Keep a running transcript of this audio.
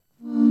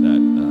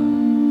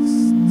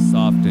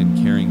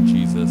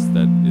Jesus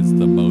that is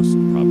the most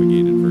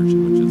propagated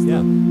version, which is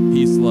the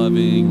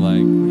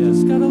peace-loving,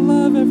 just gotta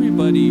love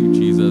everybody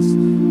Jesus,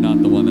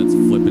 not the one that's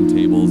flipping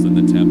tables in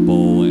the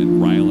temple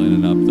and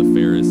riling up the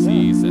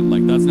Pharisees,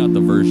 and that's not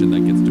the version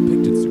that gets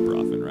depicted super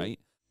often, right?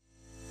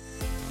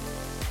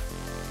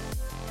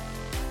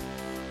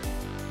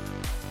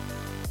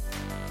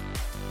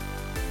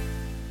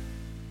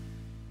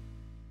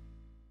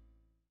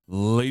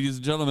 Ladies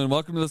and gentlemen,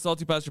 welcome to the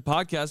Salty Pastor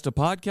Podcast, a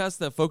podcast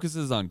that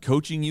focuses on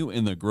coaching you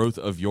in the growth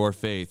of your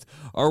faith.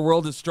 Our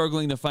world is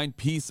struggling to find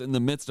peace in the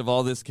midst of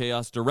all this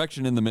chaos,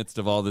 direction in the midst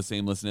of all this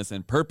aimlessness,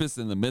 and purpose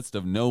in the midst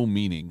of no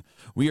meaning.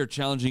 We are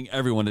challenging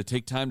everyone to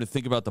take time to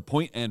think about the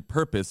point and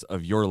purpose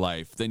of your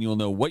life. Then you'll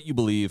know what you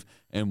believe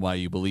and why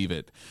you believe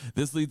it.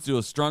 This leads to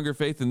a stronger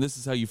faith, and this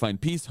is how you find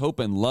peace, hope,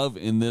 and love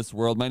in this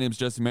world. My name is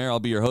Jesse Mayer.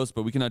 I'll be your host,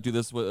 but we cannot do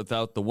this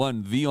without the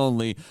one, the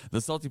only, the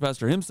Salty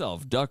Pastor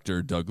himself,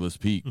 Dr. Douglas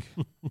Peak.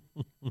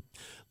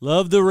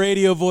 Love the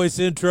radio voice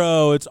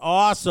intro. It's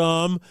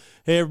awesome.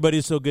 Hey, everybody.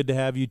 It's so good to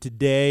have you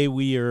today.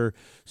 We are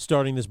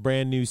starting this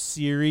brand new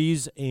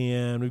series,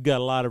 and we've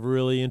got a lot of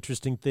really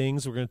interesting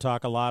things. We're going to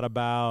talk a lot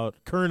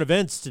about current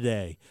events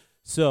today.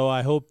 So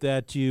I hope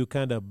that you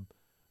kind of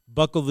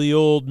buckle the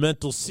old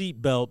mental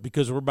seatbelt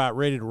because we're about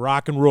ready to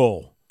rock and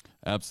roll.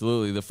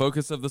 Absolutely. The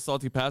focus of the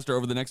Salty Pastor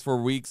over the next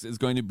 4 weeks is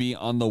going to be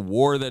on the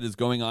war that is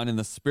going on in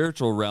the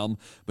spiritual realm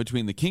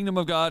between the kingdom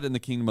of God and the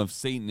kingdom of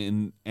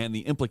Satan, and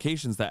the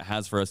implications that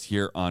has for us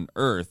here on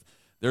earth.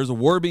 There's a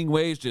war being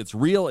waged. It's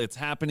real. It's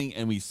happening.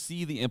 And we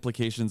see the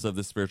implications of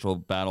the spiritual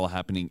battle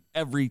happening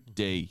every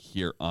day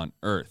here on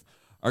earth.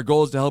 Our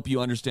goal is to help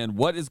you understand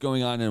what is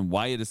going on and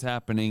why it is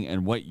happening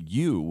and what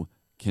you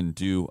can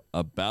do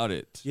about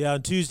it. Yeah,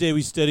 on Tuesday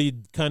we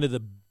studied kind of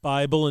the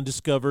Bible and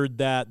discovered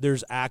that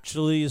there's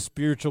actually a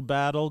spiritual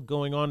battle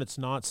going on. It's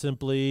not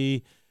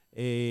simply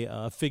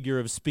a figure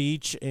of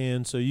speech,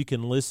 and so you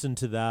can listen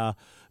to the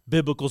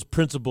biblical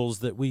principles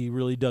that we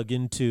really dug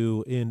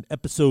into in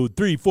episode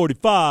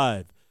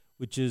 345,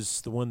 which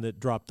is the one that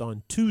dropped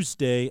on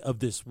Tuesday of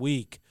this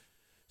week.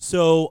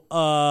 So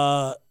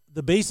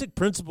the basic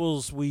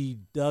principles we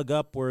dug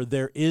up were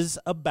there is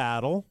a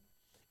battle,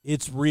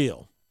 it's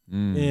real,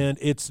 and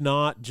it's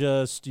not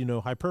just,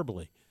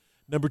 hyperbole.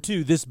 Number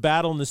two, this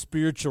battle in the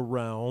spiritual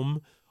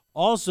realm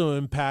also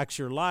impacts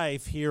your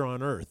life here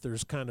on earth.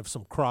 There's kind of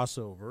some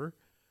crossover.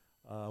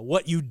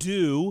 What you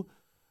do,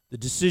 the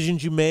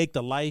decisions you make,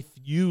 the life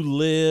you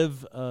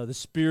live, the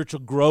spiritual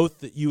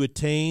growth that you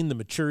attain, the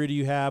maturity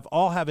you have,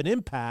 all have an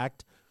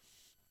impact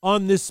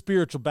on this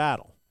spiritual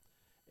battle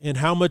and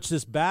how much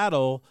this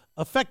battle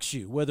affects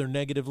you, whether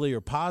negatively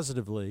or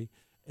positively,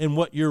 and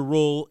what your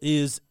role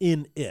is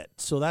in it.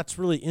 So that's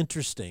really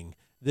interesting.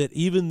 That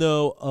even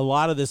though a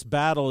lot of this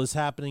battle is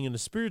happening in the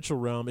spiritual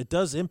realm, it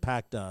does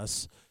impact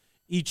us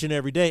each and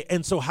every day.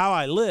 And so how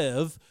I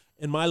live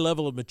and my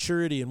level of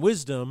maturity and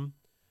wisdom,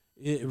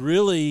 it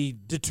really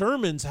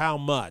determines how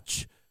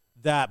much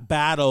that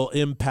battle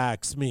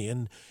impacts me.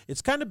 And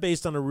it's kind of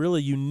based on a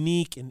really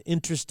unique and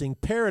interesting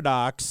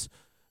paradox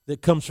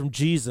that comes from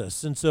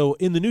Jesus. And so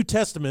in the New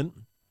Testament,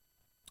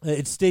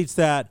 it states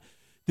that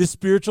this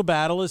spiritual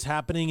battle is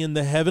happening in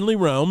the heavenly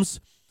realms,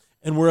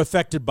 and we're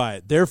affected by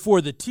it.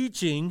 Therefore, the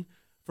teaching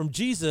from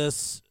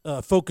Jesus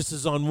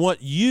focuses on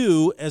what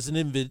you as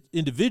an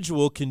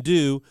individual can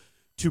do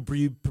to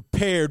be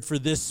prepared for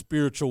this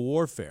spiritual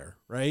warfare,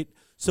 right?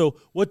 So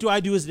what do I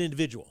do as an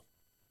individual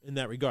in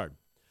that regard?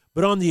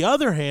 But on the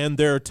other hand,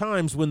 there are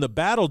times when the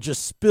battle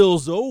just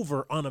spills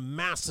over on a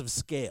massive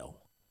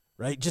scale,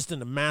 right? Just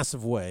in a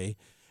massive way.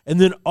 And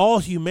then all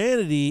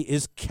humanity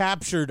is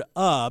captured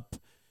up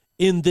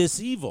in this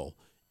evil,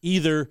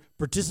 either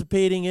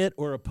participating in it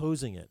or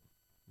opposing it.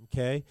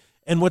 Okay,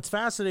 and what's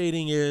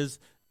fascinating is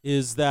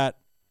that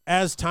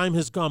as time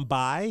has gone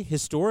by,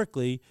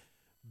 historically,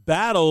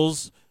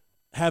 battles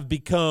have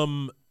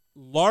become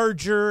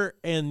larger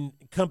and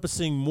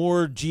encompassing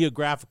more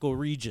geographical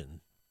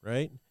region,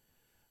 right?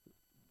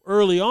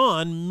 Early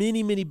on,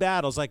 many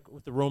battles, like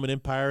with the Roman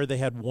Empire, they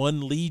had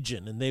one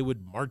legion, and they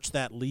would march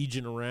that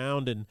legion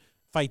around and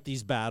fight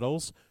these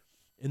battles.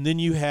 And then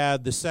you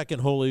had the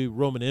Second Holy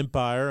Roman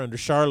Empire under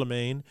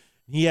Charlemagne.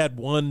 He had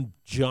one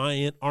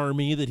giant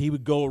army that he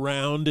would go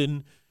around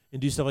and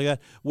do stuff like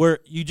that, where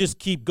you just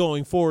keep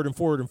going forward and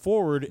forward and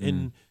forward,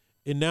 and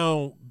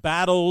now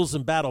battles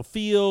and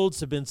battlefields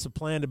have been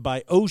supplanted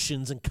by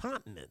oceans and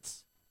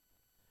continents.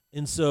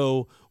 And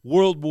so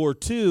World War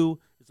II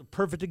is a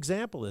perfect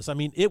example of this. I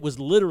mean, it was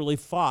literally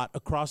fought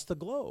across the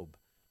globe.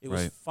 It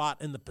was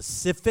fought in the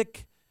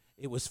Pacific.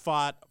 It was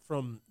fought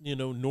from,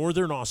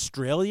 northern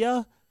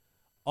Australia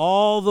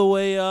all the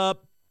way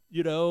up,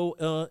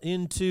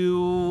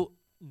 into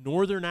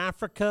northern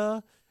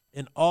Africa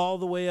and all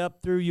the way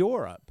up through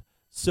Europe.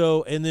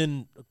 So, and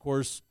then, of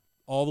course,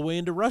 all the way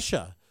into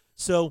Russia.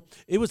 So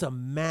it was a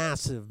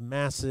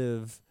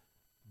massive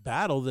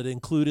battle that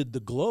included the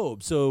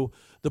globe. So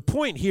the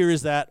point here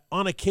is that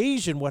on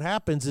occasion what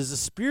happens is a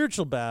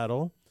spiritual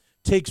battle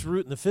takes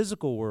root in the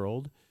physical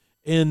world,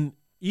 and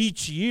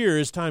each year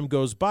as time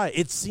goes by,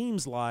 it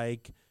seems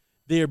like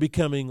they are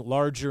becoming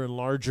larger and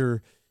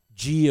larger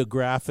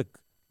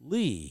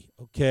geographically,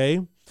 okay?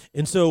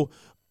 And so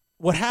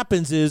what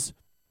happens is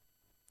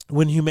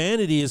when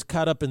humanity is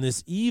caught up in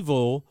this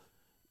evil,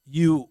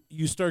 you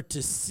start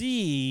to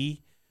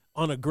see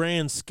on a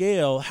grand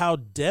scale how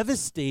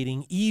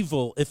devastating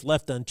evil, if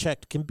left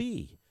unchecked, can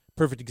be.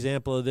 Perfect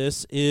example of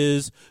this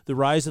is the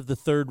rise of the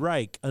Third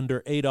Reich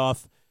under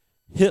Adolf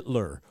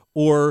Hitler,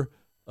 or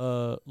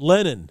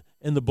Lenin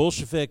and the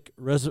Bolshevik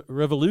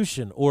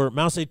Revolution, or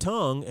Mao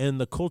Zedong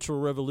and the Cultural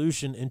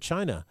Revolution in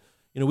China.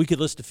 We could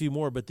list a few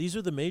more, but these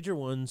are the major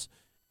ones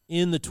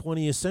in the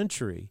 20th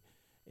century.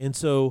 And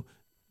so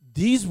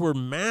these were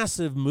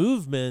massive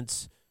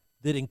movements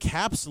that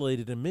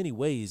encapsulated in many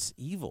ways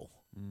evil.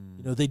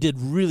 They did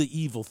really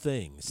evil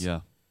things.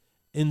 Yeah.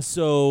 And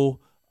so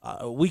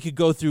we could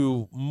go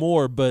through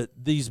more, but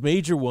these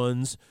major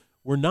ones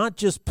were not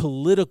just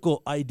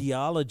political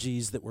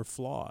ideologies that were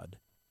flawed.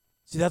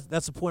 See,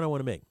 that's the point I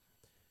want to make.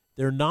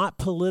 They're not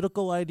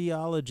political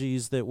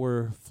ideologies that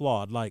were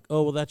flawed, like,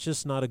 oh, well, that's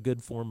just not a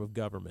good form of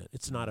government.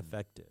 It's not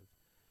effective.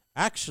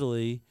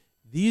 Actually,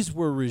 these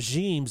were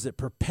regimes that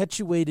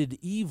perpetuated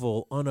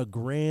evil on a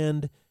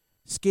grand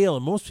scale.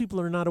 And most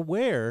people are not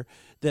aware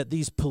that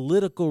these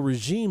political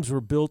regimes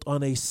were built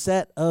on a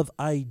set of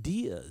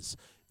ideas.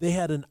 They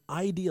had an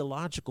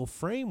ideological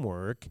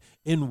framework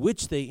in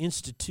which they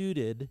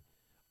instituted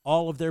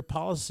all of their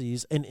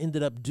policies and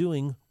ended up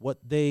doing what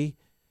they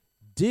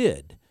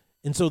did.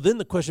 And so then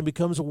the question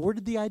becomes, well, where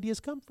did the ideas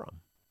come from?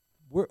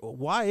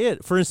 Why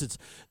it? For instance,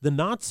 the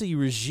Nazi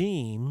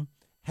regime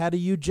had a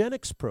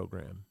eugenics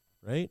program,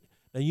 right?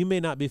 Now, you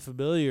may not be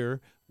familiar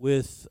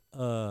with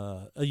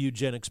a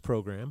eugenics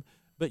program,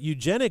 but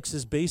eugenics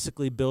is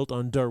basically built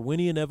on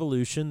Darwinian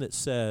evolution that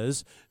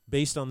says,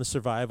 based on the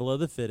survival of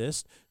the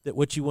fittest, that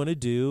what you want to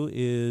do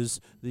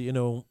is, in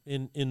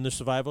the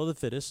survival of the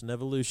fittest, and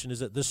evolution is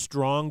that the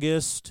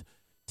strongest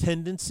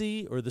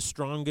tendency or the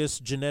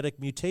strongest genetic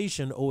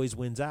mutation always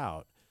wins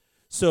out.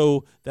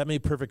 So that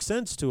made perfect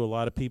sense to a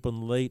lot of people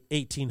in the late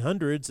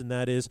 1800s, and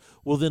that is,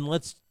 well, then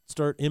let's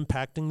start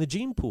impacting the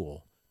gene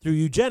pool through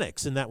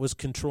eugenics, and that was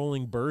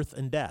controlling birth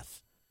and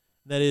death.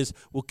 That is,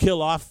 we'll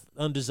kill off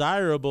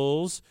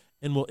undesirables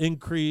and we'll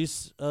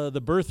increase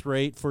the birth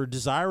rate for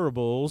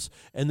desirables,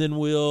 and then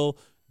we'll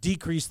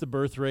decrease the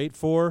birth rate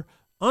for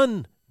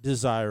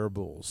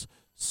undesirables.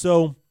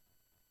 So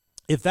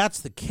if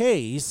that's the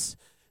case,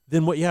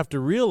 then what you have to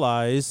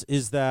realize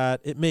is that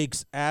it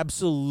makes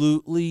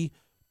absolutely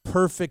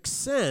perfect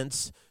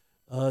sense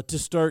to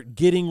start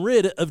getting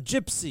rid of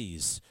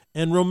gypsies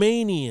and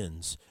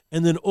Romanians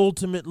and then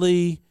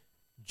ultimately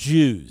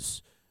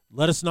Jews.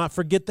 Let us not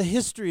forget the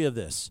history of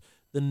this.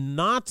 The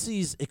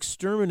Nazis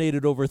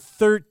exterminated over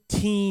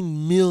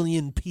 13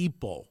 million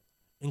people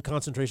in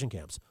concentration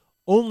camps.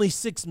 Only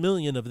 6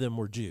 million of them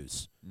were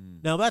Jews.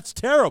 Now, that's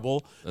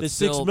terrible that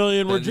 6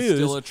 million were Jews. That's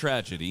still a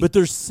tragedy. But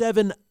there's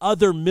 7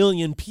 other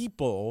million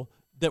people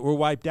that were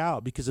wiped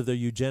out because of their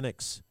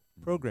eugenics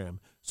program.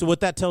 So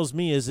what that tells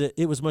me is that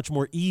it was much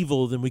more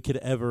evil than we could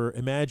ever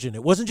imagine.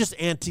 It wasn't just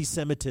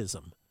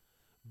anti-Semitism,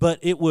 but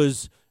it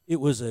was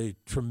a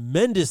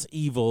tremendous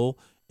evil,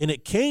 and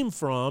it came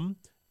from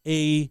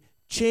a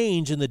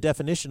change in the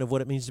definition of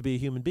what it means to be a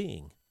human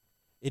being.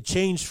 It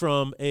changed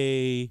from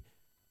a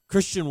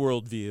Christian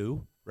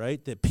worldview,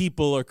 right, that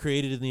people are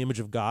created in the image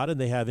of God and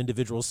they have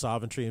individual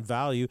sovereignty and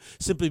value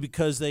simply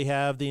because they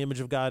have the image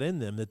of God in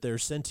them, that they're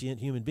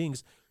sentient human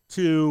beings,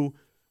 to,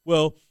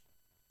 well,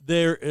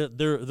 their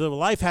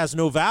life has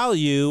no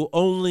value,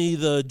 only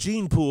the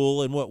gene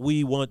pool and what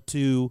we want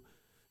to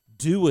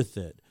do with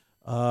it.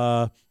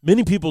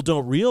 Many people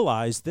don't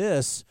realize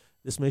this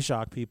may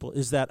shock people,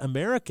 is that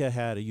America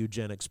had a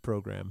eugenics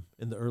program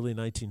in the early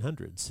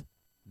 1900s.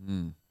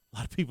 A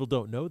lot of people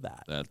don't know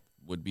that. That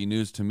would be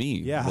news to me.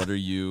 Yeah. What are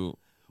you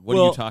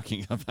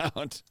talking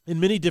about? In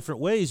many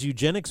different ways,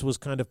 eugenics was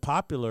kind of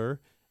popular,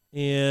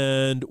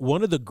 and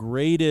one of the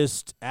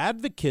greatest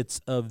advocates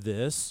of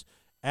this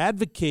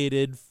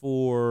advocated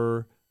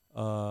for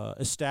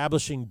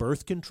establishing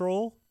birth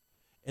control,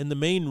 and the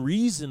main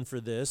reason for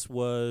this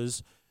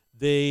was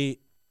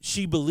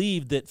she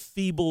believed that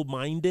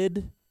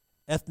feeble-minded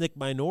ethnic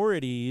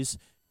minorities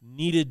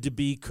needed to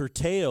be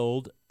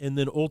curtailed and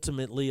then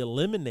ultimately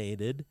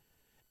eliminated,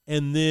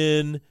 and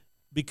then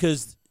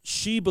because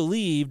she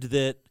believed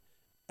that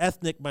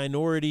ethnic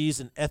minorities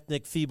and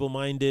ethnic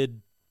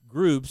feeble-minded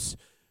groups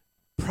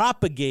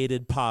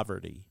propagated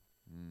poverty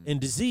and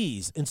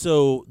disease. And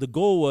so the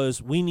goal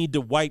was, we need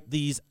to wipe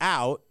these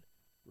out,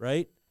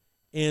 right?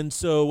 And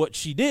so what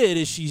she did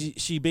is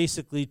she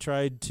basically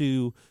tried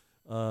to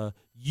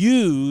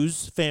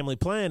use family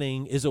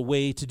planning as a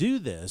way to do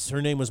this.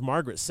 Her name was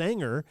Margaret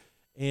Sanger,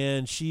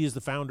 and she is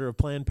the founder of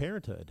Planned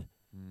Parenthood.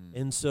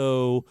 And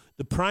so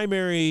the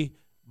primary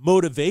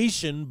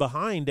motivation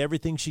behind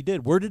everything she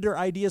did, where did her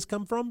ideas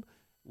come from?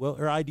 Well,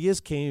 her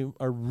ideas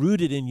are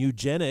rooted in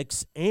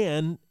eugenics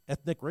and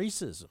ethnic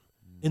racism.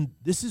 And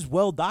this is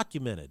well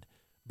documented.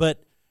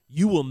 But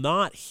you will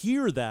not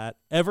hear that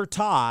ever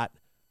taught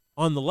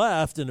on the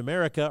left in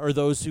America, or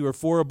those who are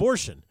for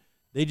abortion.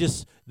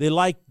 They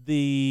like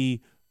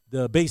the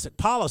basic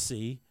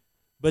policy,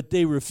 but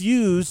they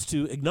refuse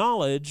to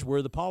acknowledge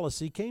where the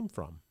policy came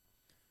from.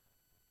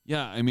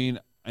 Yeah, I mean,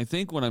 I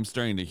think what I'm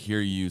starting to hear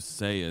you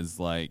say is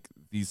like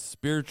these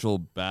spiritual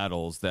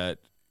battles that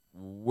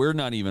we're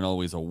not even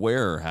always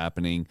aware are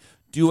happening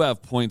do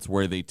have points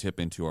where they tip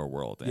into our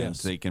world, and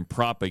Yes. they can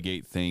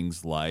propagate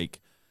things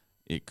like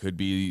it could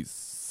be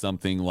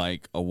something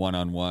like a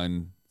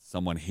one-on-one,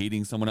 someone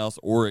hating someone else,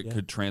 or it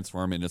could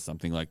transform into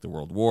something like the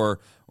World War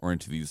or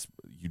into these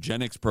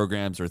eugenics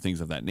programs or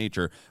things of that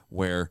nature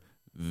where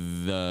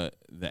the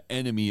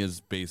enemy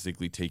is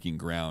basically taking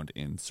ground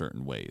in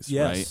certain ways,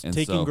 Yes, right? And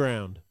taking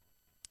ground.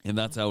 And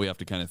that's how we have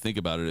to kind of think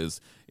about it,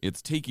 is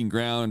it's taking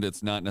ground.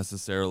 It's not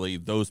necessarily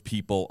those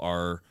people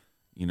are,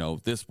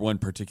 this one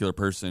particular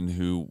person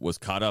who was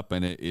caught up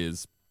in it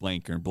is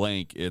blank or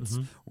blank. It's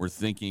we're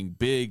thinking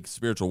big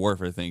spiritual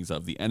warfare things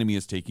of the enemy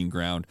is taking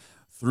ground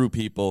through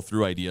people,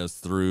 through ideas,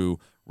 through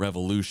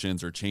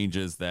revolutions or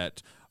changes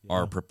that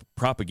are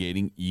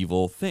propagating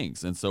evil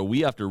things. And so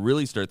we have to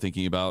really start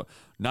thinking about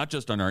not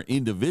just on our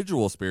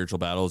individual spiritual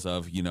battles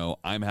of,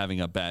 I'm having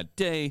a bad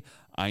day,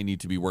 I need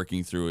to be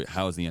working through it,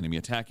 how is the enemy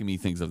attacking me,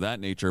 things of that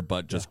nature,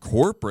 but just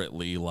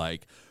corporately,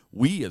 like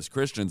we as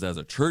Christians, as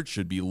a church,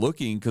 should be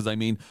looking, because I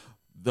mean,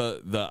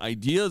 the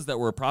ideas that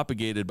were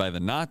propagated by the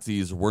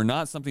Nazis were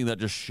not something that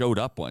just showed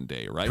up one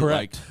day, right?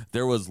 Correct. Like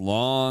there was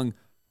long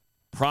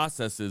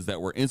processes that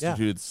were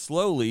instituted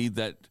slowly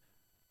that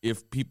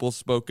if people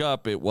spoke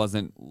up, it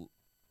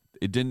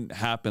didn't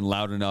happen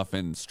loud enough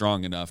and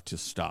strong enough to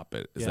stop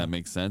it. Does that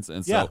make sense?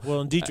 And so,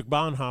 well, and Dietrich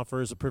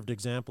Bonhoeffer is a perfect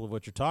example of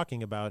what you're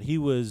talking about. He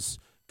was,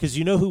 because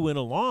who went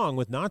along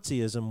with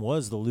Nazism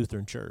was the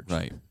Lutheran Church.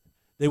 Right.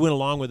 They went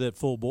along with it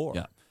full bore.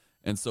 Yeah.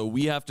 And so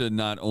we have to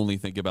not only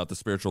think about the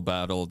spiritual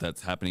battle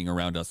that's happening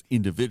around us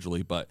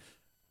individually, but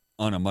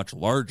on a much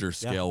larger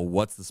scale,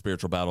 what's the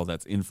spiritual battle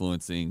that's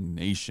influencing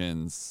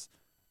nations,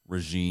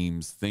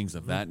 regimes, things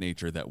of that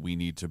nature that we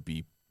need to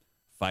be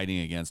fighting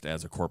against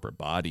as a corporate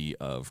body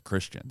of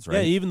Christians, right?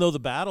 Yeah, even though the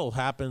battle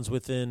happens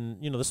within,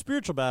 the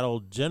spiritual battle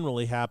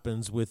generally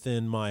happens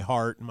within my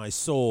heart and my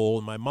soul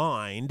and my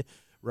mind,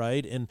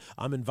 right? And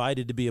I'm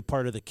invited to be a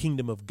part of the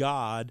kingdom of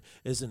God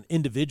as an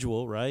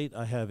individual, right?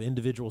 I have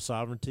individual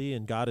sovereignty,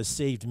 and God has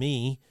saved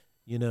me,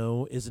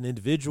 as an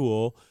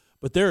individual.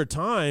 But there are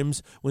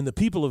times when the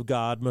people of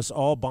God must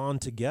all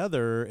bond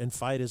together and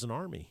fight as an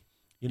army.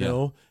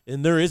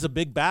 And there is a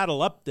big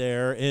battle up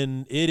there,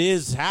 and it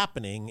is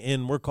happening,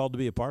 and we're called to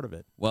be a part of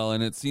it. Well,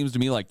 and it seems to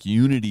me like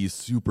unity is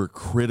super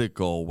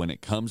critical when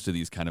it comes to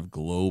these kind of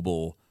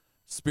global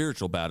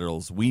spiritual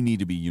battles. We need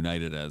to be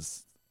united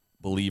as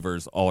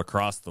believers all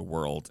across the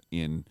world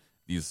in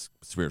these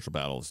spiritual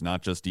battles,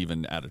 not just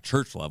even at a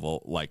church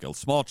level, like a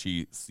small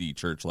C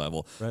church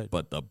level,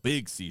 but the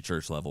big C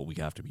church level. We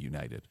have to be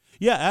united.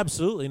 Yeah,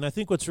 absolutely. And I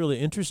think what's really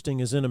interesting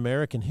is in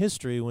American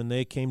history, when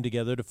they came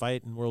together to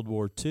fight in World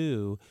War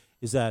II,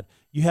 is that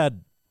you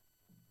had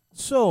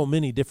so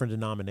many different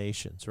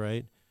denominations,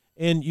 right?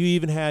 And you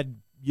even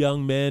had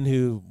young men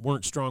who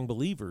weren't strong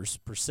believers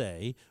per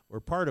se, or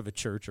part of a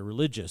church or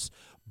religious.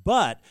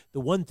 But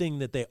the one thing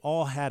that they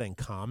all had in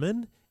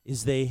common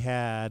is they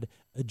had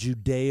a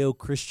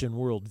Judeo-Christian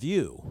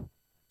worldview.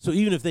 So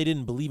even if they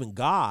didn't believe in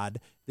God,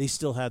 they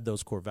still had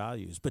those core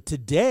values. But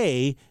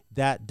today,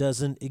 that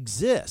doesn't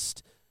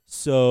exist.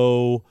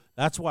 So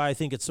that's why I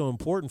think it's so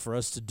important for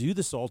us to do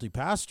the Salty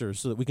Pastor,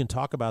 so that we can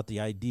talk about the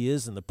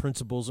ideas and the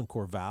principles and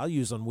core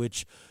values on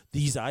which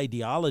these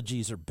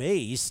ideologies are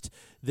based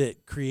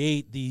that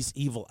create these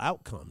evil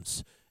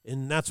outcomes.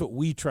 And that's what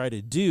we try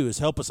to do, is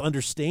help us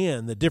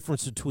understand the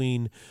difference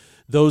between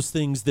those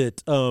things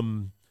that,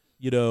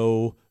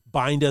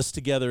 bind us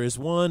together as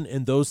one,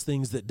 and those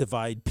things that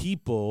divide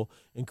people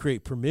and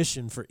create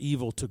permission for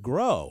evil to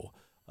grow.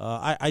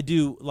 I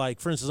do, like,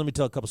 for instance, let me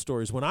tell a couple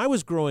stories. When I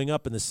was growing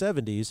up in the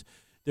 70s,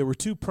 there were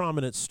two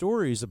prominent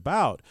stories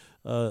about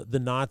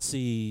the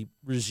Nazi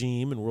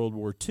regime in World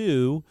War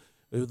II.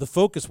 The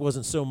focus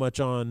wasn't so much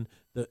on,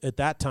 at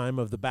that time,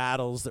 of the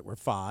battles that were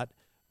fought,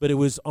 but it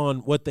was on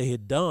what they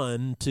had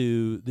done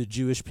to the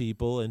Jewish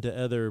people and to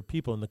other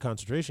people in the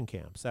concentration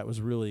camps. That was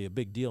really a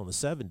big deal in the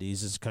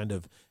 70s, is kind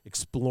of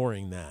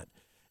exploring that.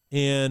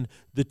 And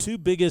the two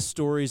biggest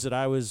stories that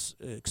I was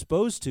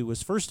exposed to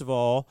was, first of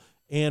all,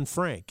 Anne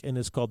Frank, and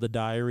it's called The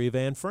Diary of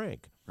Anne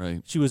Frank.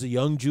 Right. She was a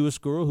young Jewish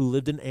girl who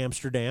lived in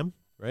Amsterdam,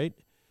 right?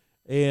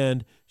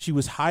 And she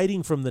was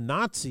hiding from the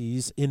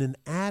Nazis in an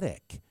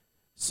attic.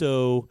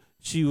 So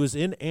she was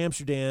in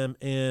Amsterdam,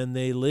 and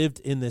they lived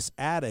in this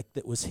attic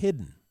that was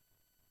hidden.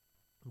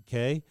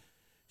 Okay?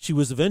 She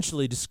was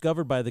eventually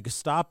discovered by the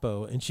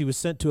Gestapo, and she was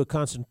sent to a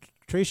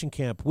concentration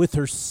camp with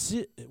her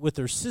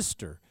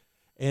sister.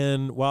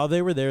 And while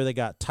they were there, they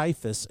got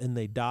typhus, and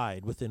they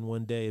died within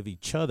one day of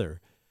each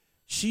other.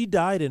 She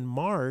died in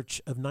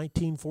March of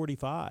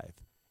 1945.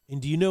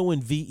 And do you know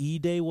when VE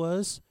Day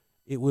was?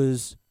 It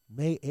was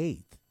May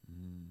 8th.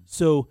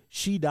 So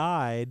she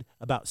died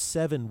about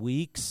 7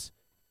 weeks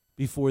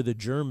before the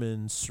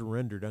Germans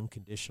surrendered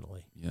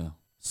unconditionally. Yeah.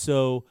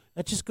 So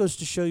that just goes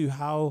to show you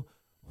how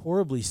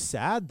horribly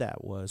sad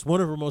that was.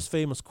 One of her most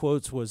famous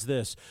quotes was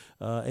this,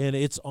 and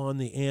it's on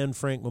the Anne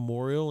Frank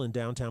Memorial in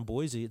downtown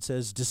Boise. It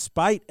says,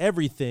 "Despite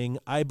everything,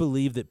 I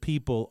believe that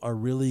people are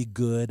really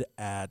good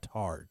at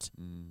heart."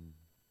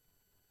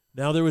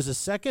 Now, there was a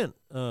second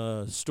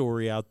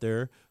story out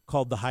there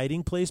called The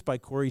Hiding Place by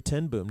Corrie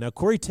ten Boom. Now,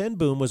 Corrie ten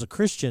Boom was a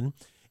Christian,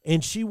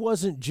 and she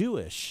wasn't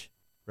Jewish,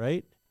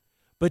 right?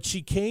 But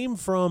she came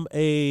from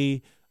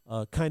a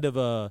kind of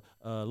a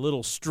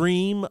little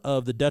stream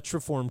of the Dutch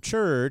Reformed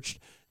Church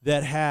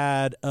that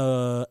had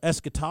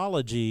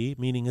eschatology,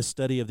 meaning a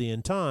study of the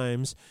end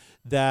times,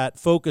 that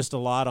focused a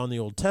lot on the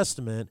Old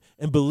Testament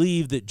and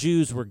believed that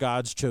Jews were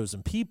God's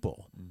chosen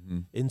people.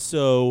 And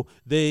so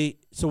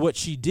what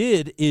she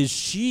did is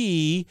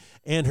she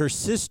and her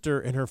sister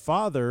and her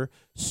father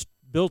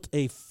built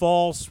a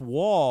false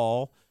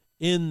wall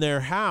in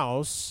their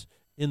house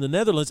in the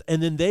Netherlands,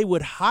 and then they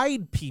would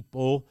hide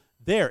people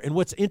there. And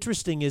what's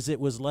interesting is it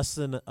was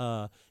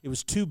it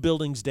was 2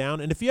 buildings down.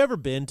 And if you ever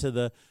been to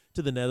the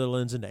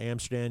Netherlands and to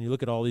Amsterdam, you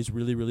look at all these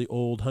really, really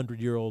old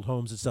 100-year-old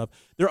homes and stuff.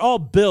 They're all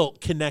built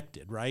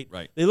connected, right?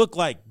 Right. They look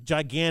like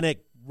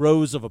gigantic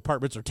rows of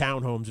apartments or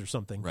townhomes or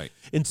something. Right.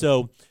 And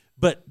so,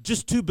 but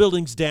just 2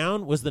 buildings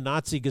down was the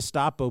Nazi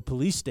Gestapo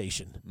police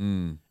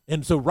station.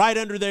 And so right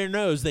under their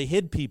nose, they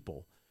hid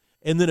people.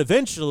 And then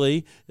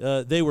eventually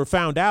they were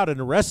found out and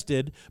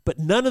arrested, but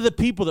none of the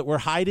people that were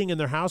hiding in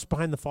their house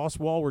behind the false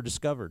wall were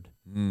discovered.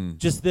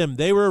 Just them.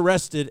 They were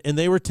arrested, and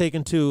they were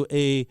taken to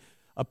a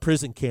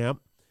prison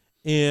camp.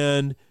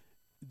 And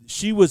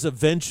she was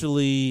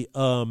eventually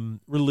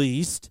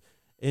released,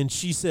 and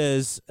she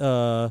says,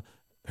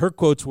 her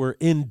quotes were,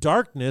 "In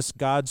darkness,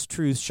 God's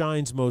truth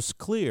shines most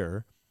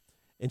clear."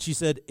 And she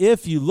said,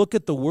 "If you look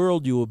at the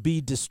world, you will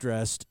be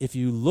distressed. If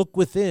you look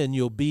within,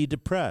 you'll be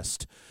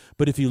depressed.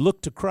 But if you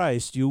look to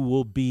Christ, you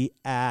will be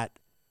at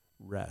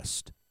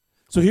rest."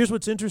 So here's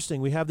what's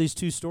interesting. We have these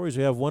 2 stories.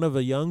 We have one of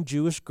a young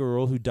Jewish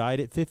girl who died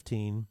at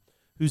 15,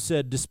 who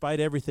said, "Despite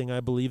everything,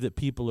 I believe that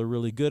people are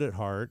really good at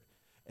heart."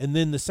 And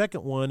then the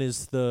second one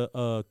is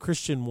the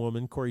Christian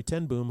woman, Corrie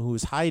ten Boom, who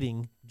was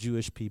hiding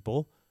Jewish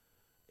people.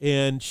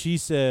 And she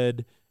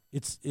said,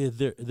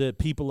 the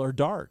people are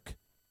dark.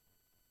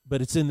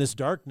 But it's in this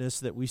darkness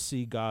that we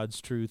see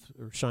God's truth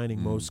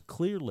shining most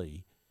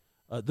clearly.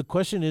 The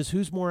question is,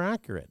 who's more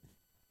accurate?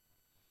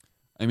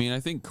 I mean,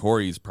 I think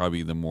Corey's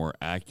probably the more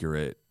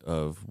accurate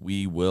of,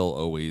 we will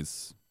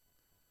always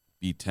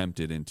be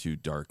tempted into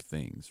dark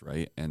things,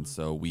 right? And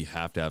so we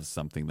have to have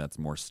something that's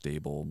more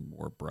stable,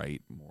 more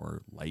bright,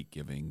 more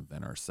light-giving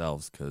than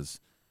ourselves, because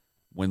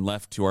when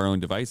left to our own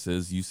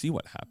devices, you see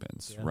what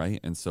happens, right?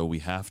 And so we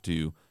have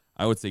to,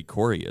 I would say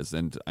Corey is.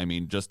 And I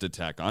mean, just to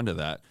tack onto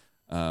that,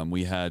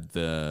 we had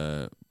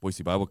the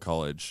Boise Bible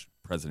College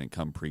president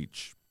come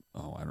preach,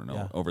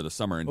 over the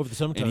summer. And,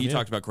 summertime, and he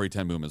talked about Corrie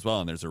ten Boom as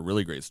well. And there's a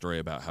really great story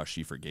about how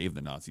she forgave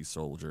the Nazi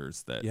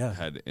soldiers that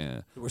had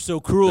were so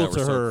cruel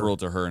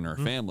to her and her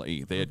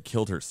family. They had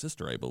killed her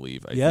sister, I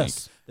believe. I think.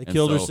 They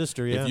killed her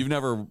sister, If you've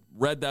never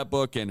read that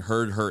book and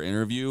heard her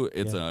interview,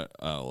 it's a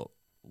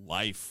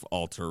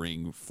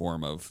life-altering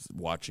form of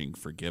watching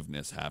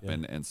forgiveness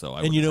happen. And so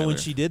I when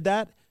she did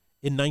that?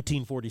 In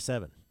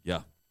 1947.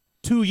 Yeah.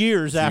 2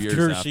 years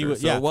after she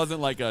was. So it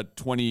wasn't like a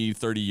 20,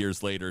 30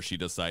 years later she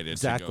decided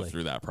to go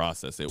through that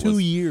process. It was 2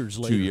 years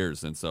later. 2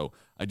 years. And so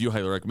I do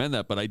highly recommend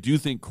that. But I do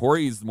think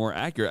Corey's more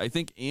accurate. I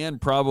think Anne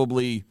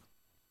probably,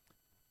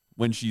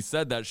 when she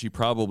said that, she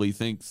probably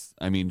thinks,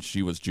 I mean,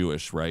 she was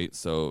Jewish, right?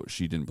 So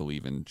she didn't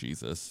believe in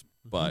Jesus.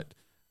 But,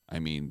 I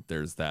mean,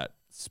 there's that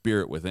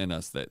spirit within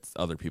us that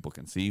other people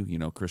can see. You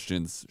know,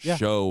 Christians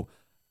show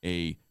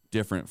a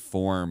different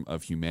form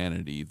of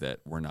humanity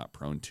that we're not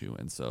prone to.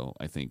 And so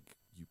I think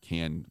you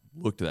can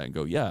look to that and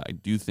go, yeah, I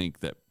do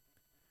think that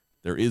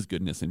there is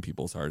goodness in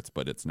people's hearts,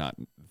 but it's not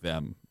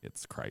them,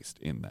 it's Christ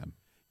in them.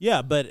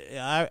 Yeah, but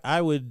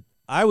I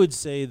would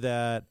say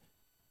that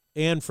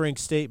Anne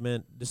Frank's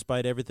statement,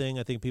 despite everything,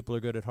 I think people are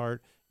good at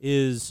heart,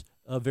 is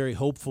a very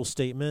hopeful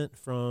statement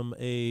from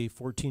a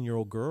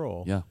 14-year-old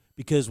girl. Yeah.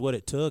 Because what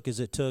it took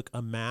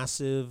a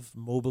massive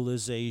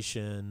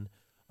mobilization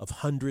of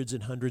hundreds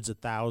and hundreds of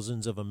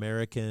thousands of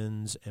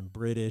Americans and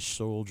British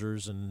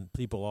soldiers and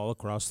people all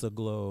across the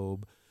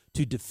globe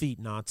to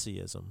defeat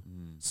Nazism.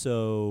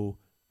 So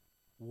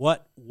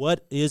what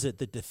is it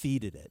that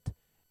defeated it?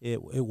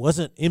 It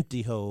wasn't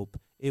empty hope.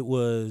 It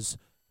was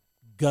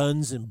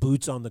guns and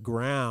boots on the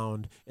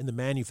ground in the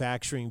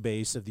manufacturing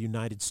base of the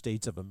United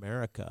States of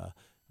America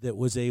that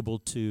was able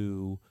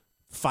to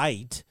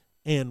fight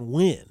and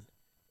win.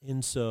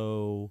 And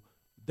so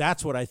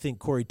that's what I think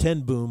Corrie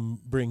ten Boom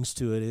brings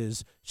to it,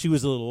 is she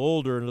was a little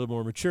older and a little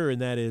more mature,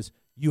 and that is,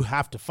 you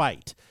have to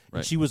fight. Right.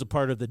 And she was a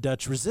part of the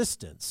Dutch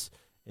resistance.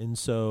 And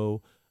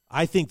so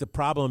I think the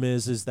problem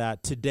is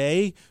that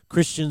today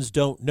Christians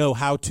don't know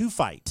how to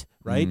fight,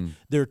 right?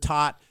 They're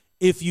taught,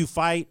 if you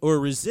fight or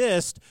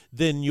resist,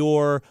 then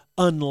you're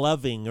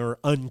unloving or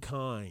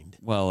unkind.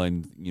 Well,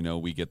 and, you know,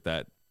 we get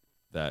that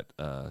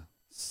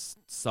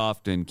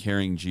soft and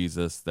caring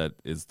Jesus that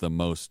is the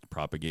most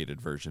propagated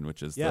version,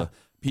 which is the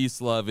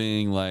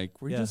peace-loving,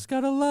 like, we just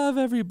got to love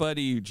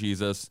everybody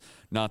Jesus,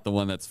 not the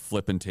one that's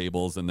flipping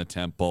tables in the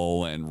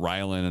temple and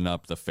riling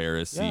up the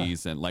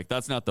Pharisees. And, like,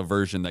 that's not the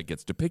version that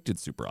gets depicted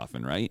super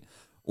often, right?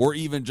 Or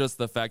even just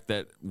the fact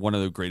that one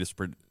of the greatest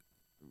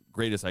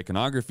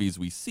iconographies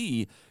we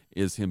see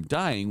is him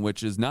dying,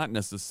 which is not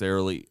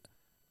necessarily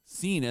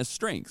seen as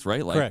strength,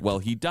 right? Like, Correct. Well,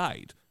 he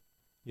died.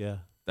 Yeah.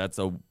 That's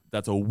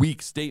a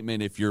weak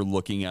statement if you're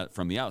looking at it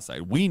from the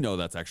outside. We know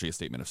that's actually a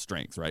statement of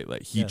strength, right?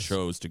 Like, he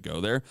chose to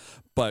go there.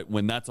 But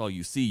when that's all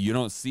you see,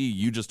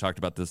 you just talked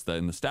about this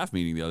in the staff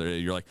meeting the other day.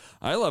 You're like,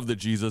 I love the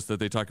Jesus that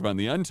they talk about in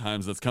the end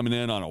times that's coming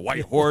in on a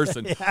white horse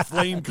and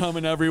flame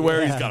coming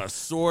everywhere. He's got a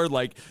sword.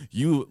 Like,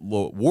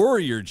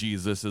 warrior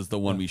Jesus is the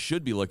one we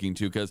should be looking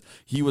to, because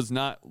he was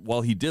not,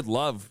 while he did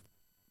love,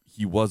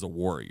 he was a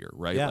warrior,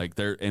 right? Like,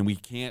 and we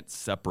can't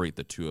separate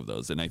the two of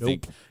those. And I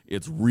think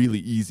it's really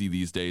easy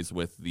these days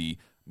with the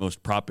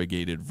most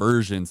propagated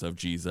versions of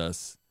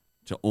Jesus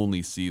to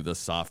only see the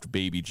soft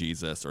baby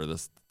Jesus, or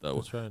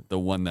the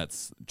one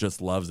that's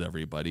just loves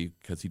everybody,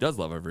 because he does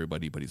love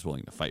everybody, but he's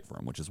willing to fight for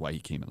him, which is why he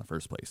came in the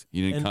first place.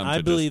 He didn't come.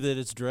 I believe that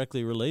it's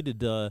directly related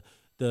to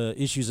the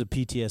issues of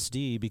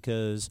PTSD,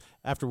 because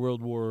after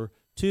World War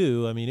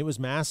II, I mean, it was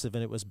massive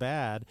and it was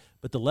bad,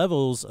 but the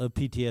levels of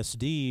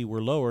PTSD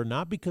were lower,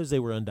 not because they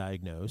were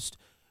undiagnosed,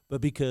 but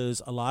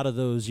because a lot of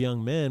those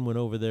young men went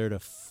over there to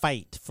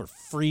fight for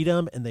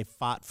freedom, and they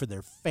fought for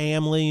their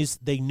families.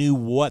 They knew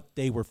what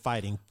they were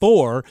fighting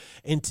for.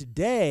 And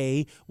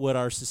today, what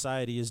our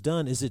society has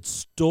done is it's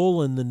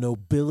stolen the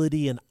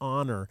nobility and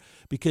honor,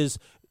 because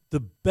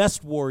the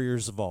best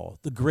warriors of all,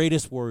 the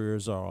greatest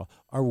warriors of all,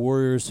 are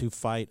warriors who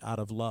fight out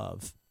of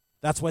love.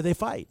 That's why they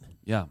fight.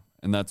 Yeah,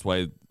 and that's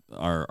why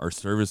our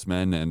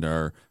servicemen and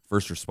our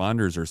first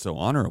responders are so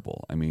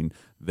honorable. I mean,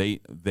 they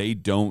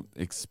don't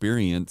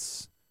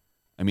experience...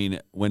 I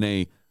mean, when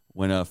a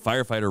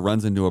firefighter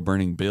runs into a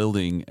burning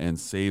building and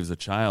saves a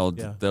child,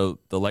 the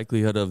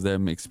likelihood of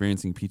them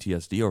experiencing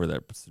PTSD over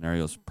that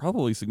scenario is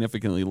probably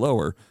significantly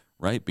lower,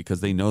 right?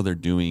 Because they know they're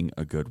doing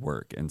a good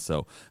work. And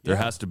so there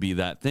has to be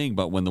that thing.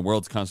 But when the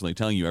world's constantly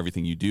telling you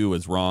everything you do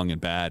is wrong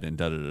and bad and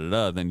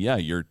da-da-da-da, then you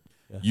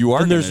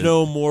are. And there's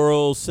no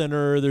moral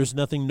center. There's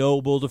nothing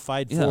noble to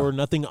fight for,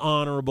 nothing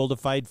honorable to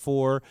fight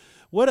for.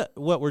 What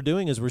we're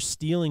doing is we're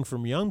stealing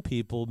from young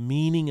people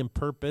meaning and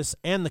purpose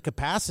and the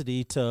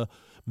capacity to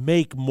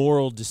make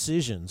moral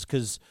decisions,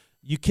 because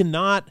you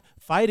cannot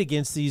fight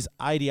against these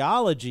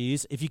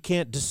ideologies if you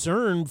can't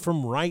discern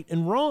from right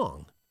and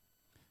wrong.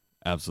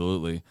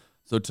 Absolutely.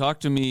 So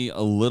talk to me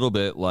a little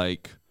bit,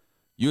 like,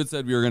 you had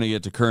said we were going to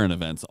get to current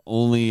events.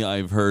 Only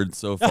I've heard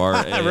so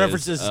far is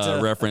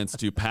reference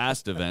to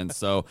past events.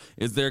 So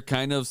is there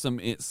kind of some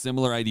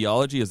similar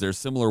ideology? Is there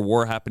similar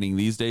war happening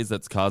these days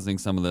that's causing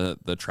some of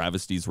the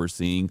travesties we're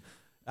seeing?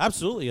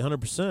 Absolutely,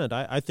 100%.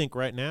 I think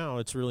right now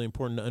it's really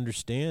important to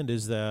understand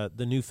is that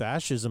the new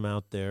fascism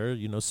out there,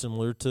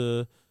 similar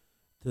to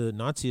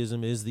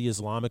Nazism, is the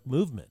Islamic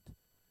movement.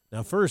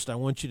 Now, first, I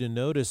want you to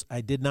notice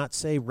I did not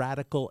say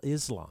radical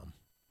Islam,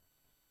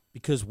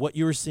 because what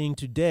you're seeing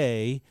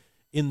today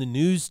in the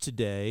news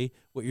today,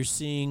 what you're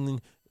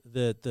seeing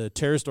that the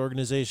terrorist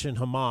organization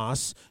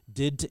Hamas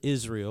did to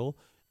Israel,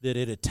 that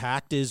it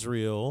attacked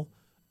Israel,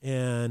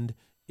 and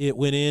it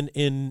went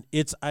in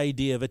its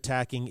idea of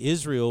attacking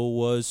Israel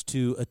was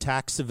to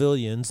attack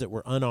civilians that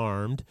were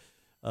unarmed,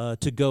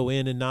 to go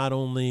in and not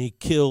only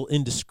kill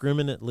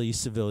indiscriminately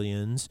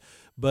civilians,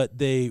 but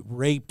they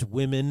raped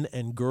women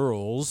and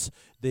girls.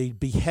 They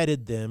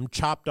beheaded them,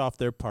 chopped off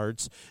their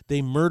parts.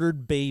 They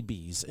murdered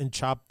babies and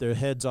chopped their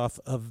heads off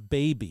of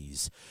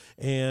babies.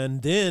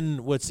 And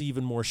then what's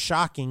even more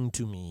shocking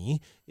to me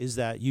is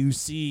that you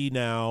see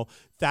now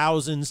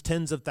thousands,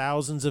 tens of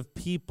thousands of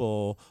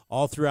people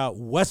all throughout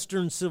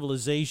Western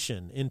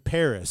civilization, in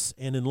Paris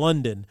and in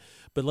London.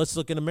 But let's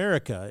look in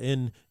America,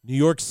 in New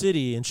York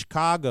City, in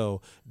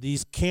Chicago,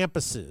 these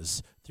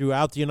campuses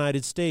throughout the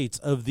United States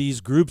of these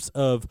groups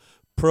of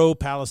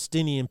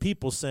pro-Palestinian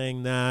people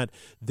saying that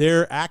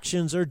their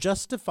actions are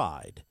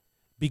justified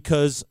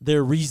because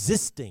they're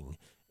resisting.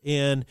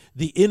 And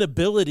the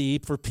inability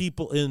for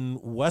people in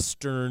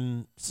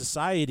Western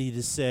society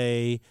to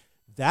say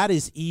that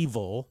is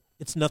evil,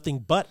 it's nothing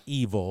but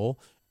evil,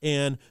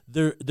 and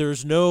there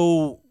is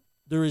no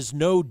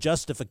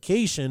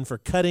justification for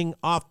cutting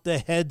off the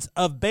heads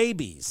of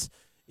babies.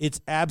 It's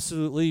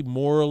absolutely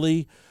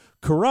morally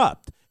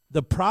corrupt.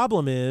 The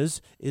problem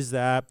is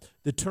that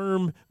the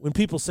term, when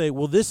people say,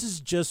 well, this is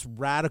just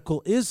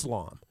radical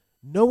Islam.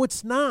 No,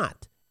 it's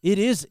not. It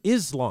is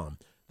Islam.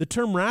 The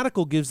term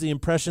radical gives the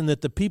impression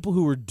that the people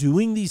who are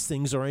doing these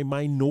things are a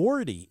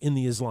minority in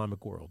the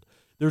Islamic world.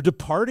 They're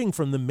departing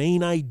from the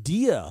main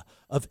idea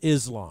of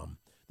Islam,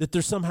 that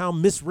they're somehow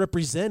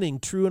misrepresenting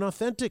true and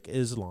authentic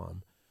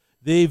Islam.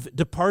 They've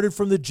departed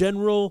from the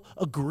general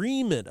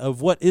agreement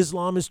of what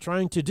Islam is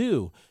trying to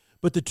do.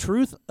 But the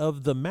truth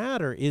of the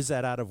matter is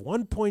that out of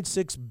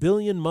 1.6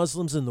 billion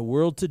Muslims in the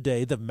world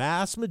today, the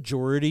vast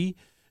majority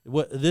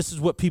This is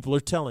what people are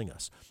telling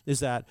us,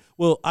 is that,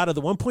 well, out of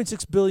the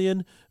 1.6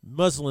 billion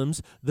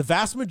Muslims, the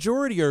vast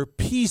majority are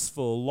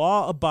peaceful,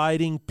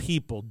 law-abiding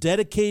people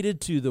dedicated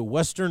to the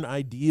Western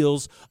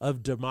ideals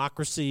of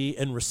democracy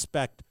and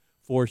respect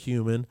for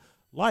human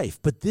life.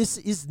 But this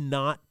is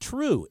not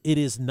true. It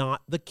is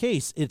not the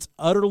case. It's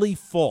utterly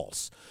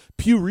false.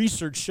 Pew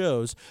Research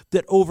shows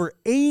that over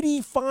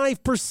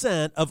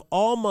 85% of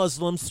all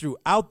Muslims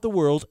throughout the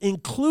world,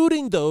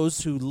 including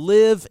those who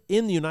live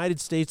in the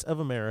United States of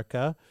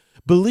America,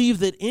 believe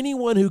that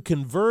anyone who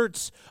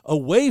converts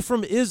away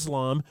from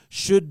Islam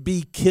should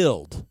be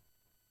killed.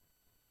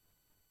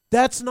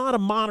 That's not a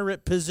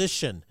moderate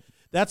position.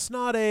 That's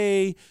not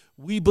a,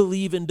 we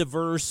believe in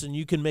diverse and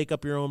you can make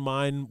up your own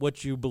mind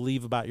what you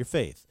believe about your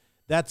faith.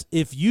 That's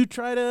if you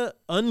try to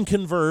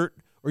unconvert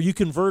or you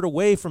convert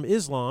away from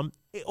Islam,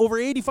 over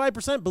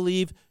 85%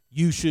 believe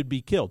you should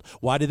be killed.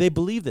 Why do they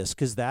believe this?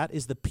 Because that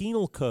is the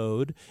penal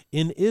code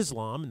in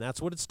Islam, and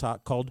that's what it's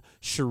taught, called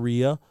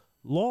Sharia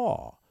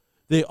law.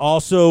 They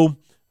also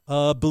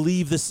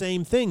believe the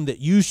same thing, that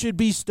you should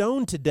be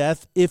stoned to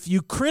death if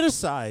you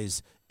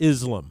criticize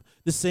Islam.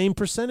 The same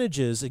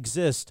percentages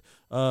exist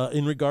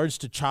in regards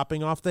to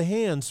chopping off the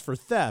hands for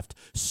theft,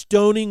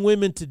 stoning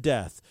women to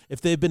death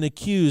if they've been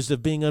accused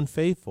of being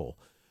unfaithful.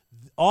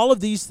 All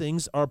of these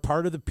things are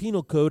part of the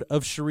penal code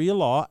of Sharia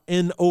law,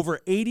 and over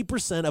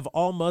 80% of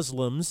all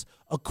Muslims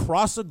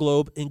across the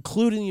globe,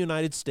 including the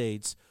United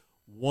States,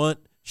 want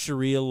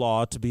Sharia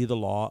law to be the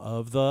law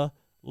of the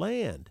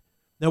land.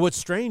 Now, what's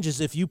strange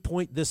is if you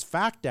point this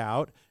fact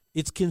out,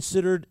 it's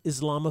considered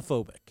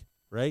Islamophobic,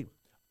 right?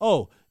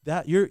 Oh,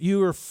 that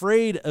you're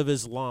afraid of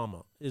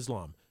Islam.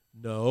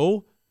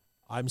 No,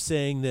 I'm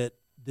saying that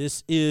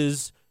this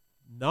is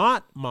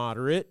not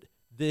moderate,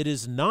 that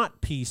is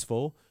not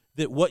peaceful,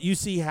 that what you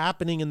see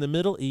happening in the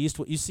Middle East,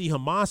 what you see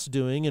Hamas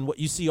doing, and what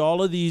you see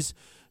all of these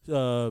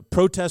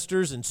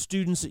protesters and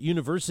students at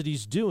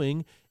universities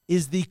doing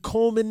is the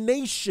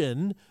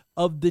culmination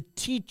of the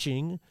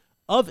teaching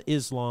of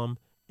Islam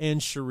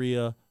and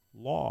Sharia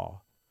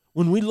law.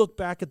 When we look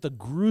back at the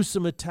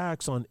gruesome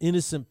attacks on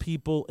innocent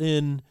people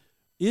in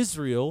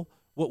Israel,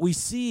 what we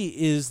see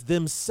is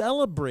them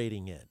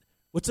celebrating it.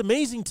 What's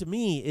amazing to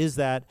me is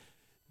that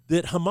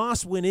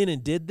Hamas went in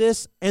and did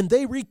this, and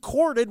they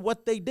recorded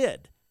what they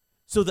did.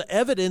 So the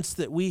evidence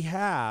that we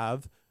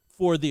have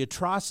for the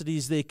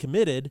atrocities they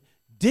committed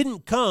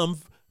didn't come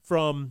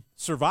from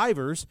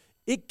survivors.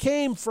 It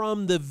came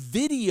from the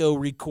video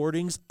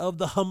recordings of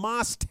the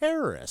Hamas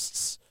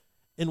terrorists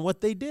and what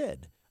they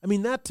did. I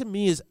mean, that to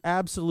me is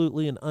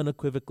absolutely and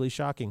unequivocally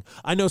shocking.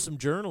 I know some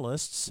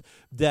journalists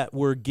that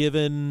were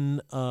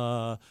given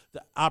the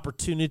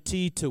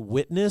opportunity to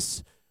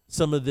witness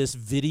some of this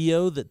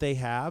video that they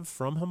have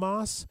from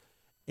Hamas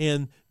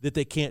and that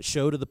they can't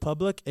show to the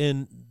public.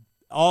 And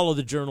all of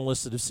the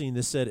journalists that have seen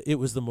this said it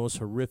was the most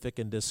horrific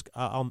and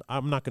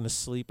I'm not going to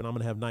sleep and I'm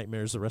going to have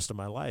nightmares the rest of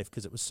my life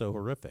because it was so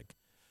horrific.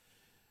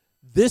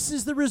 This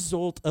is the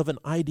result of an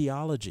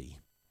ideology,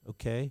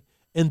 okay?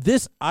 And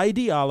this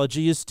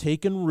ideology has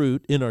taken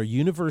root in our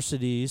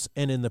universities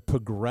and in the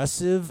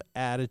progressive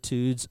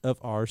attitudes of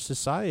our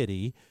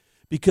society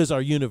because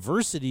our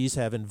universities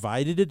have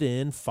invited it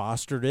in,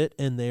 fostered it,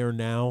 and they are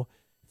now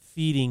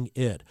feeding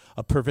it.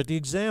 A perfect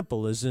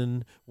example is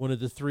in one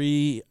of the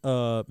three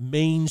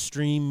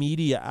mainstream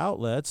media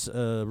outlets,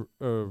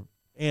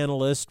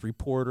 analyst,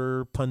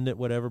 reporter, pundit,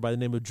 whatever, by the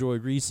name of Joy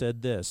Reid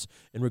said this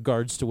in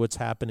regards to what's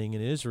happening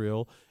in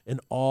Israel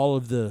and all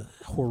of the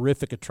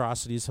horrific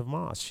atrocities of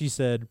Hamas. She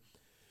said,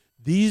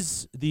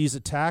 these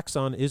attacks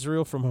on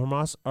Israel from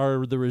Hamas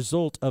are the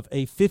result of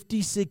a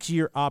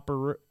 56-year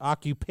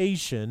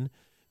occupation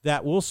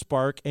that will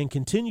spark and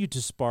continue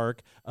to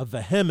spark a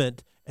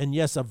vehement and,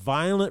 yes, a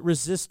violent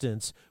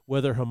resistance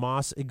whether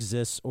Hamas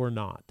exists or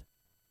not.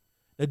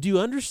 Now, do you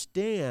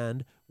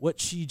understand what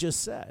she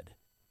just said?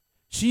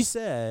 She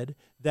said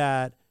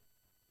that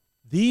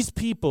these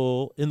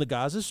people in the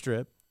Gaza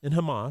Strip, in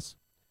Hamas,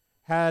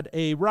 had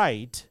a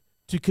right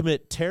to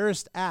commit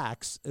terrorist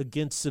acts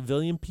against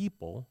civilian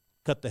people,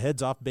 cut the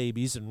heads off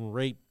babies and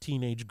rape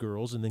teenage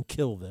girls and then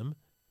kill them.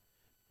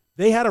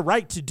 They had a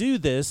right to do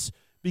this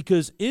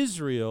because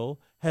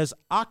Israel has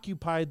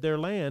occupied their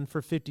land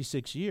for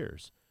 56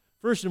 years.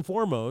 First and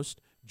foremost,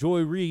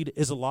 Joy Reid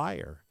is a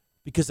liar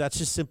because that's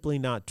just simply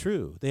not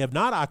true. They have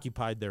not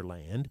occupied their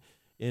land,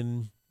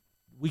 and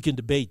we can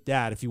debate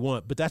that if you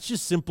want, but that's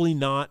just simply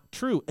not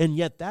true. And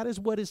yet that is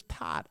what is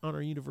taught on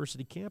our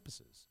university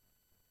campuses.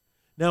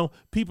 Now,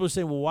 people are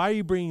saying, well, why are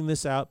you bringing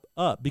this up?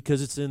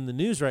 Because it's in the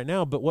news right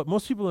now. But what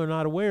most people are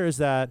not aware is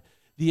that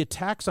the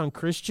attacks on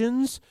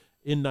Christians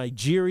in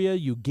Nigeria,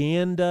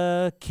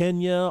 Uganda,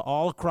 Kenya,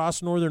 all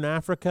across northern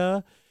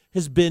Africa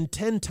has been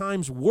 10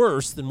 times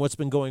worse than what's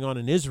been going on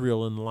in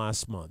Israel in the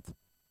last month.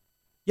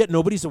 Yet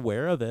nobody's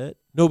aware of it.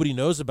 Nobody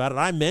knows about it.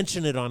 I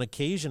mention it on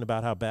occasion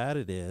about how bad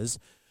it is.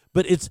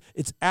 But it's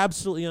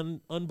absolutely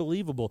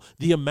unbelievable.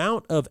 The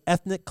amount of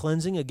ethnic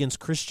cleansing against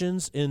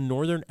Christians in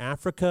northern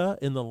Africa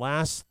in the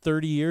last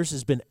 30 years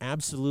has been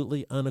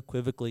absolutely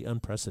unequivocally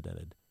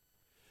unprecedented.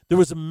 There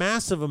was a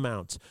massive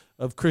amount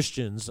of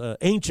Christians,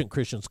 ancient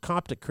Christians,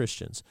 Coptic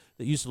Christians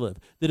that used to live,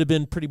 that have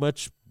been pretty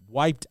much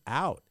wiped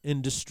out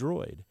and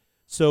destroyed.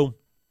 So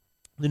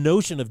the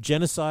notion of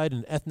genocide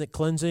and ethnic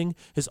cleansing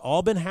has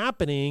all been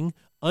happening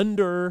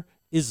under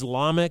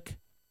Islamic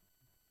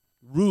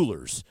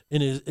rulers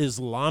and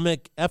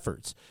Islamic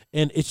efforts,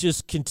 and it's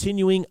just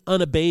continuing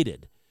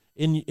unabated.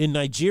 In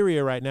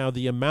Nigeria right now,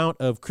 the amount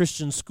of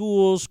Christian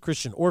schools,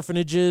 Christian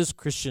orphanages,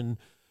 Christian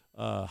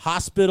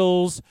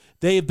hospitals,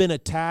 they have been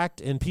attacked,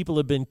 and people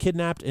have been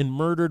kidnapped and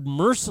murdered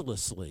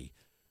mercilessly.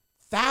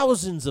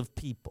 Thousands of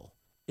people.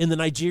 And the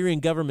Nigerian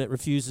government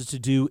refuses to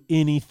do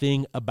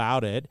anything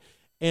about it.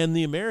 And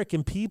the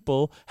American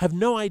people have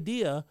no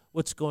idea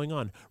what's going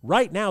on.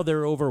 Right now, there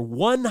are over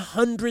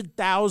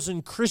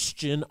 100,000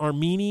 Christian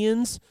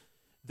Armenians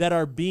that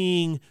are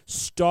being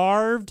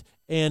starved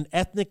and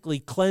ethnically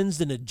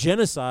cleansed in a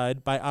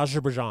genocide by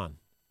Azerbaijan.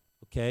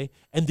 Okay?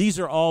 And these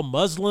are all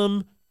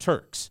Muslim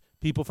Turks,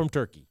 people from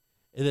Turkey,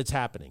 and it's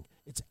happening.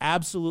 It's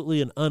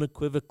absolutely and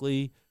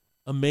unequivocally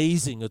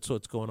amazing that's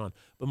what's going on.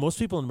 But most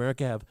people in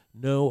America have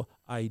no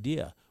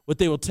idea. What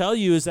they will tell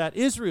you is that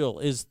Israel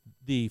is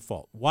the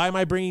fault. Why am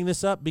I bringing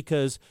this up?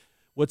 Because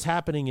what's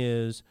happening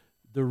is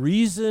the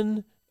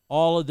reason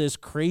all of this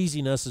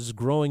craziness is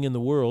growing in the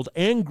world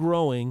and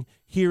growing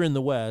here in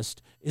the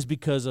West is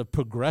because of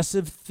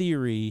progressive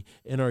theory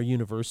in our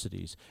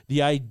universities.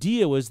 The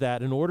idea was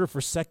that in order for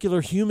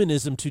secular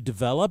humanism to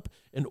develop,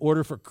 in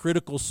order for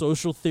critical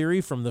social theory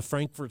from the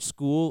Frankfurt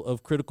School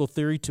of Critical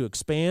Theory to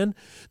expand,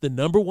 the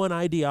number one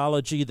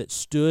ideology that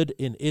stood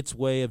in its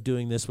way of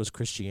doing this was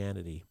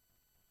Christianity.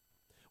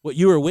 What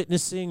you are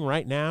witnessing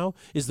right now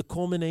is the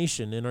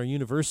culmination in our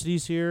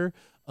universities here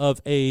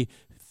of a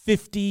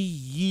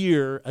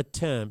 50-year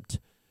attempt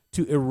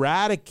to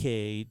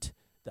eradicate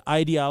the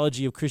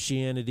ideology of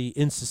Christianity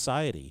in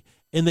society.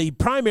 And they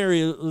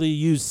primarily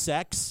use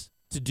sex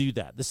to do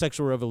that, the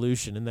sexual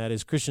revolution, and that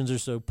is Christians are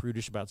so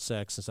prudish about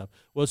sex and stuff.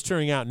 Well, it's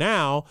turning out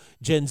now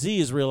Gen Z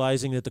is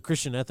realizing that the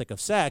Christian ethic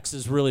of sex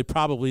is really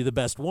probably the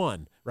best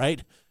one,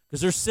 right?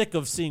 Because they're sick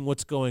of seeing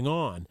what's going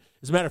on.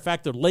 As a matter of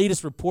fact, the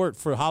latest report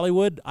for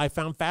Hollywood I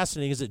found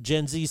fascinating is that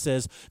Gen Z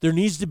says there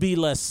needs to be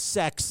less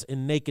sex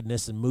and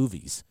nakedness in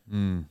movies.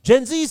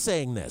 Gen Z is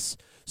saying this.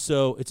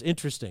 So it's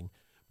interesting.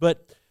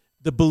 But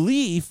the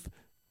belief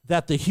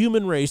that the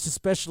human race,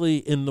 especially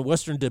in the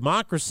Western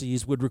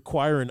democracies, would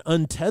require an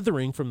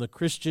untethering from the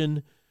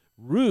Christian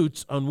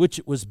roots on which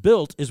it was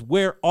built is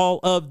where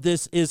all of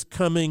this is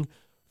coming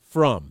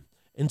from.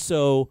 And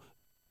so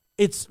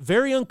it's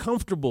very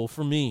uncomfortable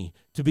for me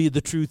to be the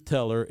truth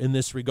teller in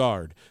this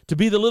regard, to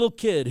be the little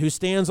kid who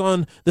stands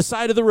on the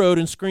side of the road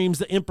and screams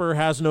the emperor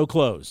has no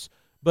clothes,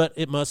 but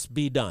it must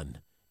be done.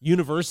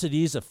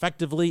 Universities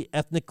effectively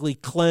ethnically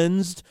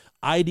cleansed,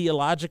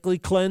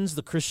 ideologically cleansed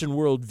the Christian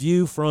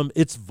worldview from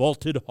its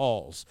vaulted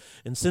halls.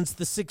 And since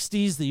the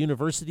 60s, the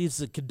universities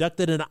have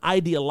conducted an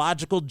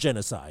ideological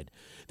genocide.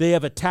 They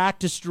have attacked,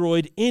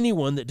 destroyed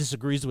anyone that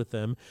disagrees with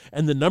them,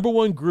 and the number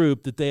one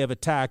group that they have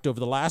attacked over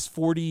the last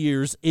 40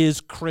 years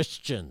is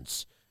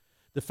Christians.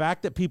 The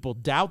fact that people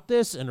doubt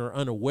this and are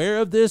unaware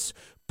of this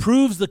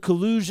proves the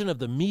collusion of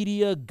the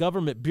media,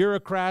 government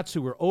bureaucrats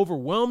who are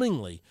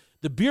overwhelmingly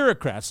the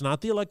bureaucrats,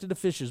 not the elected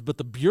officials, but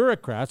the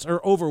bureaucrats are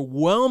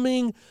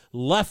overwhelming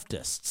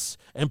leftists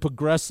and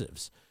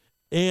progressives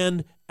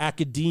and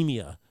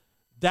academia.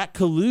 That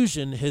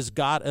collusion has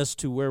got us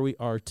to where we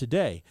are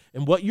today.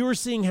 And what you are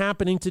seeing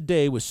happening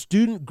today with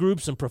student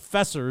groups and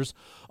professors,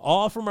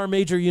 all from our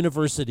major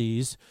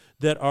universities,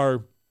 that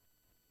are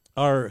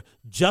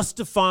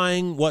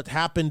justifying what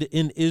happened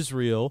in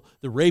Israel,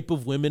 the rape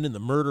of women and the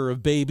murder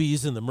of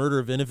babies and the murder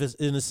of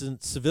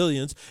innocent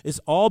civilians, is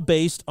all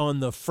based on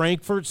the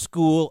Frankfurt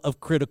School of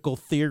Critical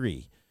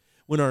Theory.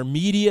 When our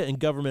media and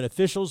government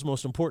officials,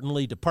 most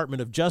importantly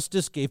Department of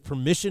Justice, gave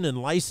permission and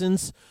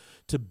license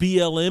to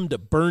BLM to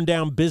burn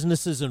down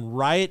businesses and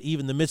riot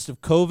even in the midst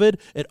of COVID,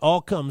 it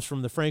all comes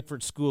from the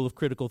Frankfurt School of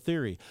Critical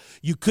Theory.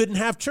 You couldn't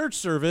have church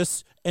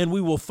service, and we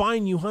will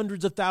fine you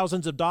hundreds of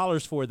thousands of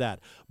dollars for that.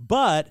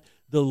 But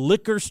the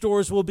liquor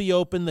stores will be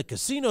open, the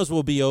casinos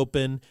will be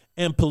open,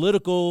 and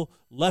political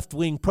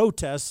left-wing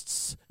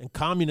protests and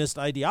communist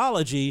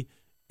ideology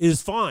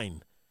is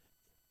fine.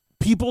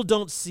 People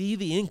don't see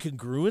the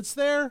incongruence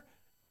there?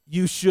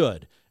 You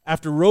should.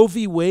 After Roe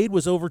v. Wade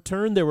was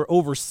overturned, there were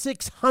over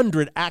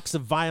 600 acts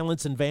of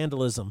violence and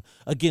vandalism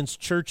against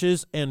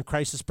churches and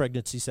crisis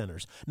pregnancy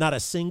centers. Not a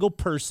single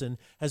person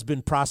has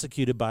been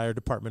prosecuted by our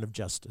Department of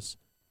Justice.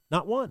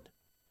 Not one.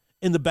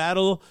 In the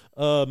battle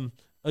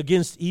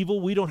against evil,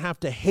 we don't have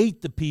to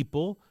hate the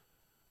people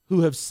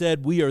who have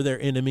said we are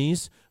their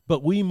enemies,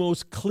 but we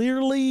most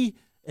clearly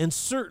and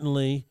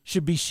certainly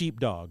should be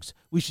sheepdogs.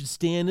 We should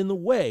stand in the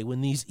way when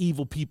these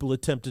evil people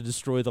attempt to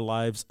destroy the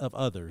lives of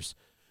others.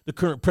 The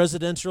current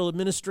presidential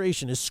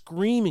administration is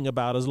screaming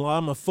about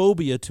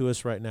Islamophobia to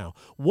us right now.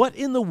 What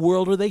in the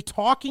world are they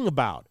talking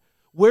about?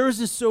 Where is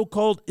this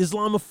so-called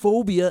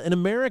Islamophobia in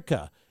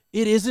America?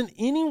 It isn't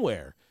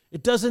anywhere.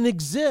 It doesn't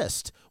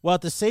exist. Well,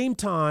 at the same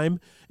time,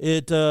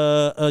 at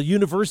a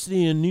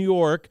university in New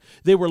York,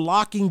 they were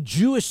locking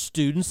Jewish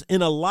students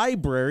in a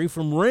library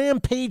from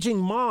rampaging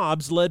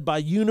mobs led by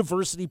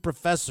university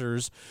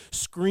professors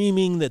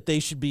screaming that they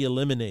should be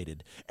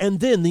eliminated.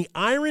 And then, the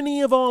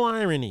irony of all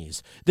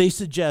ironies, they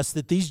suggest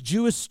that these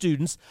Jewish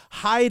students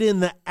hide in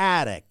the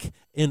attic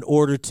in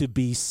order to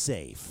be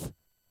safe.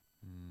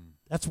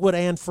 That's what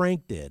Anne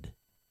Frank did.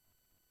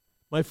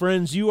 My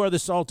friends, you are the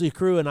Salty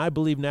Crew, and I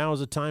believe now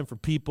is a time for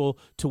people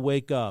to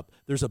wake up.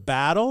 There's a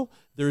battle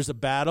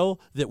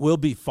that will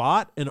be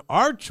fought, and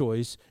our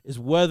choice is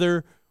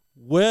where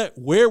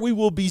we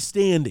will be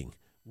standing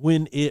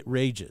when it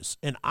rages.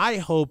 And I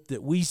hope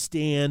that we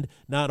stand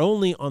not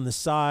only on the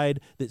side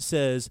that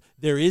says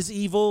there is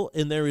evil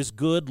and there is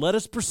good, let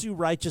us pursue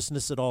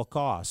righteousness at all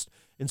costs.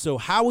 And so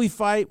how we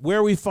fight,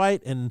 where we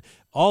fight, and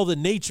all the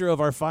nature of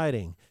our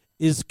fighting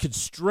is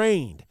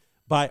constrained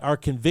by our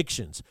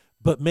convictions.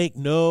 But make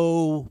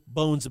no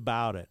bones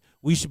about it.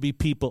 We should be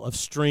people of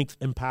strength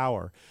and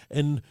power.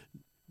 And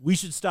we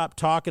should stop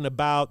talking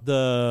about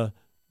the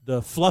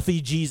fluffy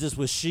Jesus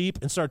with sheep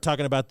and start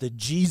talking about the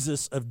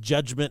Jesus of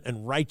judgment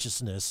and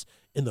righteousness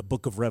in the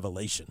book of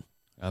Revelation.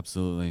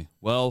 Absolutely.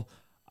 Well,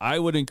 I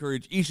would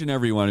encourage each and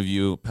every one of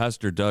you,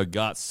 Pastor Doug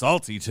got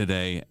salty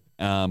today,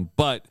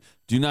 but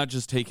do not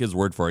just take his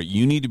word for it.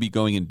 You need to be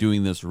going and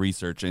doing this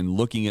research and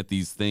looking at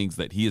these things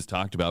that he has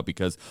talked about,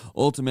 because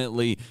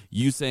ultimately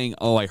you saying,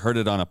 oh, I heard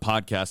it on a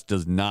podcast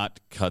does not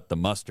cut the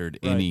mustard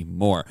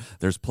anymore.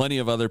 There's plenty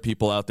of other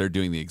people out there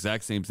doing the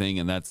exact same thing,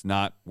 and that's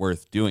not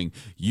worth doing.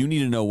 You need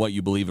to know what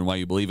you believe and why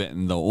you believe it,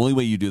 and the only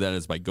way you do that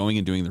is by going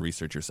and doing the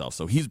research yourself.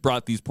 So he's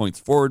brought these points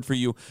forward for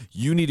you.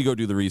 You need to go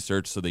do the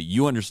research so that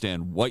you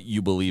understand what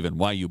you believe and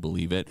why you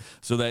believe it,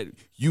 so that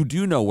you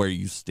do know where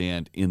you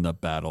stand in the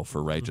battle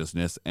for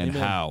righteousness and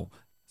Amen. how.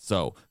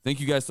 So thank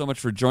you guys so much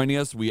for joining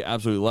us. We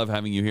absolutely love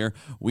having you here.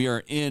 We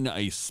are in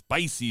a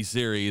spicy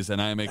series, and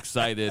I'm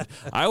excited.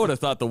 I would have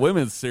thought the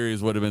women's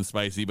series would have been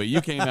spicy, but you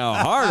came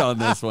out hard on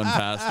this one,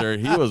 Pastor.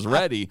 He was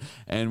ready,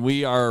 and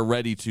we are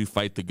ready to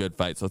fight the good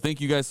fight. So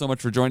thank you guys so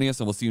much for joining us,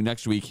 and we'll see you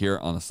next week here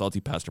on the Salty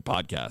Pastor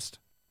Podcast.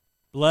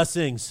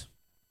 Blessings.